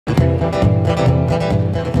We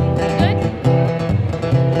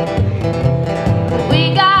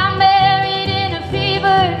got married in a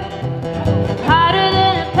fever, hotter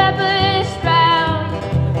than a pepper sprout.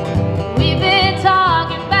 We've been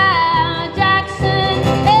talking about Jackson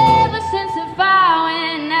ever since the fire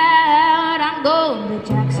went out. I'm going to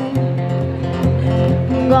Jackson,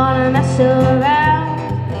 I'm gonna mess around.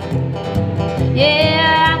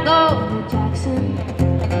 Yeah, I'm going to Jackson,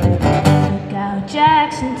 check out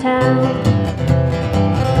Jackson Town.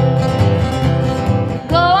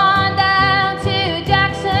 Go on down to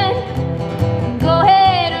Jackson, go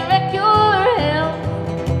ahead and wreck your health.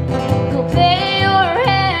 Go play your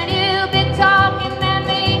hand, you big talking man,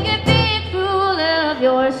 make a big fool of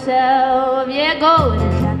yourself. Yeah, go to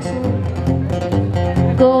Jackson,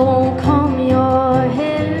 go comb your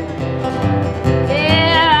hair.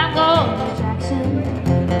 Yeah, I'm going to Jackson,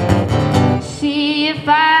 see if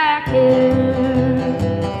I care.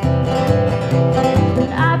 When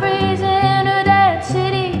I breeze into that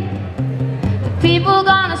city, people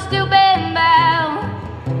gonna stoop and bow.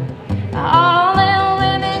 All them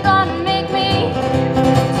women gonna make me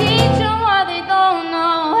teach them what they don't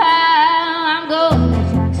know how. I'm going to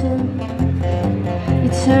Jackson, you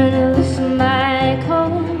turn and loosen my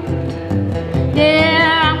coat.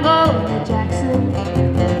 Yeah, I'm going to Jackson,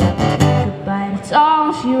 goodbye, that's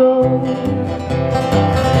all she wrote.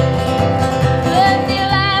 Let me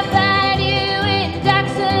laugh at you in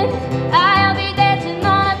Jackson, I'll be dancing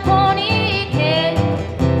on a pony kid.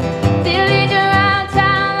 They'll lead you around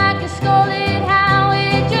town like a scolded hound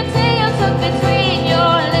with your tail tucked between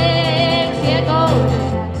your legs. Yeah, go to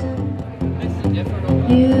Jackson,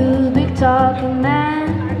 you big talking man,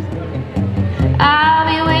 I'll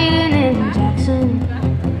be waiting in Jackson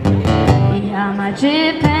behind my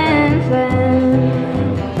Japan friend.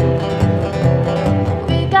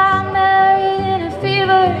 We got married in a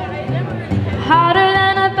fever, hotter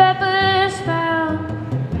than a pepper sprout.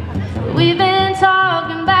 We've been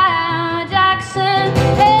talking about Jackson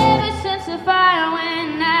ever since the fire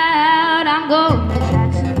went out. I'm going to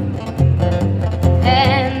Jackson,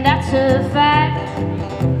 and that's a fact.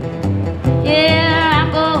 Yeah.